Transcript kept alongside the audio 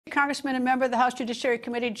Congressman and member of the House Judiciary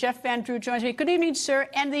Committee, Jeff Van Drew, joins me. Good evening, sir.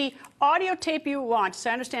 And the audio tape you want, as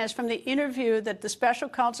I understand, is from the interview that the special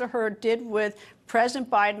counsel Hurd did with President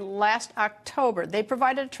Biden last October. They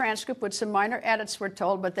provided a transcript with some minor edits, we're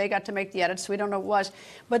told, but they got to make the edits, so we don't know what it was.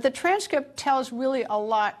 But the transcript tells really a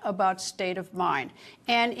lot about state of mind.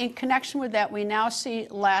 And in connection with that, we now see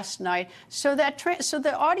last night. So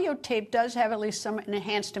the audio tape does have at least some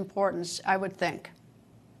enhanced importance, I would think.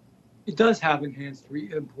 It does have enhanced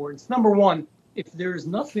importance. Number one, if there's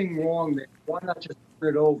nothing wrong there, why not just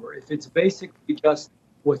turn it over? If it's basically just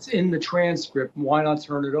what's in the transcript, why not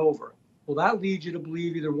turn it over? Well, that leads you to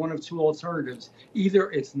believe either one of two alternatives. Either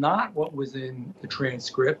it's not what was in the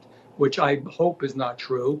transcript, which I hope is not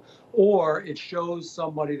true, or it shows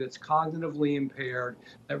somebody that's cognitively impaired,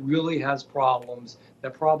 that really has problems,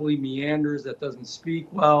 that probably meanders, that doesn't speak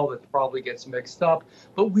well, that probably gets mixed up.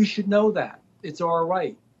 But we should know that. It's our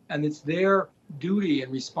right. And it's their duty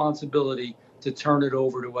and responsibility to turn it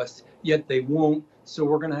over to us, yet they won't, so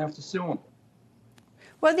we're going to have to sue them.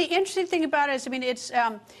 Well, the interesting thing about it is, I mean, it's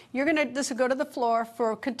this will go to the floor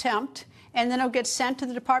for contempt, and then it'll get sent to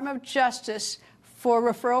the Department of Justice for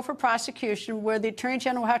referral for prosecution, where the Attorney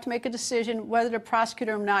General will have to make a decision whether to prosecute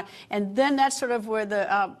or not. And then that's sort of where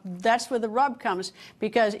that's where the rub comes,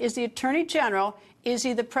 because is the Attorney General, is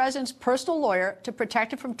he the president's personal lawyer to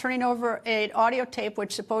protect him from turning over an audio tape,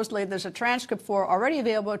 which supposedly there's a transcript for already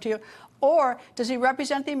available to you, or does he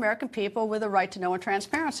represent the American people with a right to know and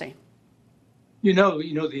transparency? You know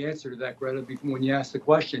the answer to that, Greta, when you ask the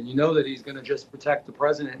question. You know that he's going to just protect the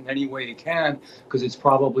president in any way he can, because it's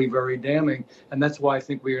probably very damning, and that's why I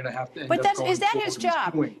think we're going to have to end up going is that his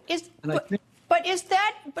job?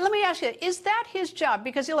 But let me ask you, is that his job?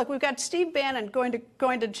 Because look, we've got Steve Bannon going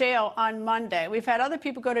to jail on Monday. We've had other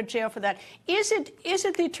people go to jail for that. Is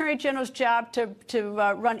it the Attorney General's job to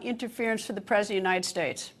run interference for the President of the United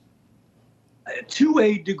States? To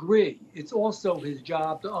a degree. It's also his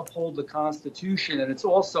job to uphold the Constitution, and it's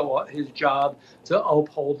also his job to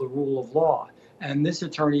uphold the rule of law. And this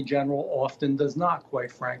Attorney General often does not,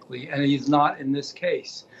 quite frankly, and he's not in this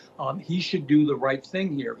case. He should do the right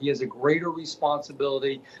thing here. He has a greater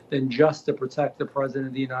responsibility than just to protect the President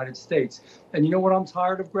of the United States. And you know what I'm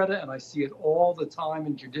tired of, Greta? And I see it all the time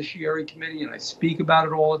in Judiciary Committee, and I speak about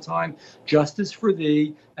it all the time. Justice for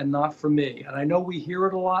thee and not for me. And I know we hear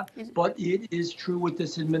it a lot, but it is true with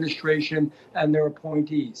this administration and their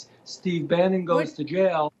appointees. Steve Bannon goes to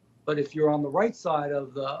jail. But if you're on the right side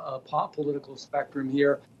of the political spectrum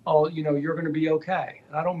here, you're going to be okay.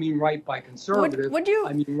 And I don't mean right by conservative.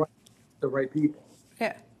 I mean right the right people.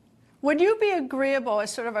 Yeah. Would you be agreeable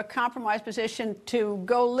as sort of a compromise position to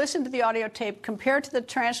go listen to the audio tape compared to the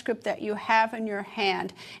transcript that you have in your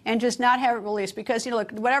hand and just not have it released? Because, look,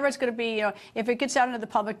 whatever it's going to be, if it gets out into the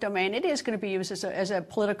public domain, it is going to be used as a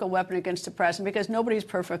political weapon against the president, because nobody's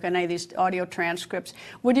perfect on any of these audio transcripts.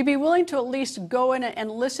 Would you be willing to at least go in and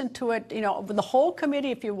listen to it, with the whole committee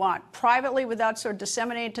if you want, privately, without sort of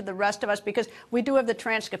disseminating to the rest of us? Because we do have the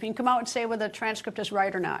transcript. You can come out and say whether the transcript is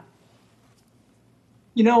right or not.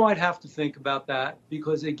 I'd have to think about that,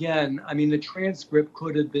 because, again, I mean, the transcript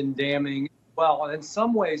could have been damning, well, and in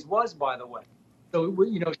some ways was, by the way. So,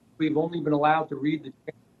 we've only been allowed to read the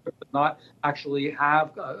transcript but not actually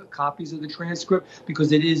have copies of the transcript,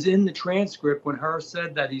 because it is in the transcript when Hurd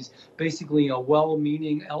said that he's basically a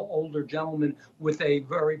well-meaning older gentleman with a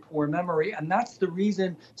very poor memory. And that's the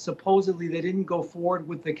reason, supposedly, they didn't go forward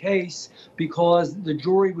with the case, because the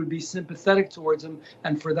jury would be sympathetic towards him,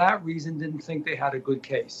 and for that reason didn't think they had a good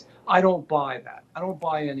case. I don't buy that. I don't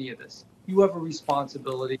buy any of this. You have a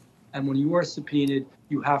responsibility. And when you are subpoenaed,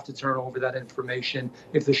 you have to turn over that information.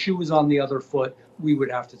 If the shoe was on the other foot, we would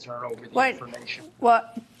have to turn over the information. Well,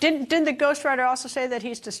 didn't the ghostwriter also say that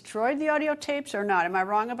he's destroyed the audio tapes or not? Am I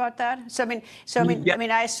wrong about that?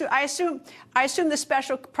 I assume the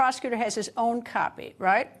special prosecutor has his own copy,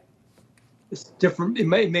 right? It's different. It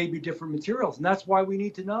may be different materials, and that's why we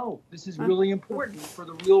need to know. This is really important for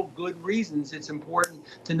the real good reasons. It's important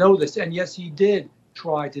to know this. And yes, he did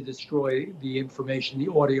try to destroy the information, the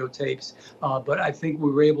audio tapes, but I think we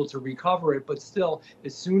were able to recover it. But still,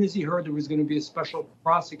 as soon as he heard there was going to be a special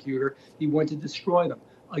prosecutor, he went to destroy them.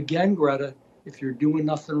 Again, Greta, if you're doing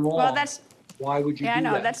nothing wrong, why would you do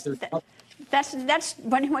that? That's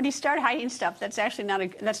when you start hiding stuff. That's actually not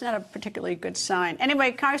a particularly good sign.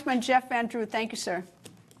 Anyway, Congressman Jeff Van Drew, thank you, sir.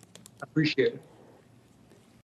 I appreciate it.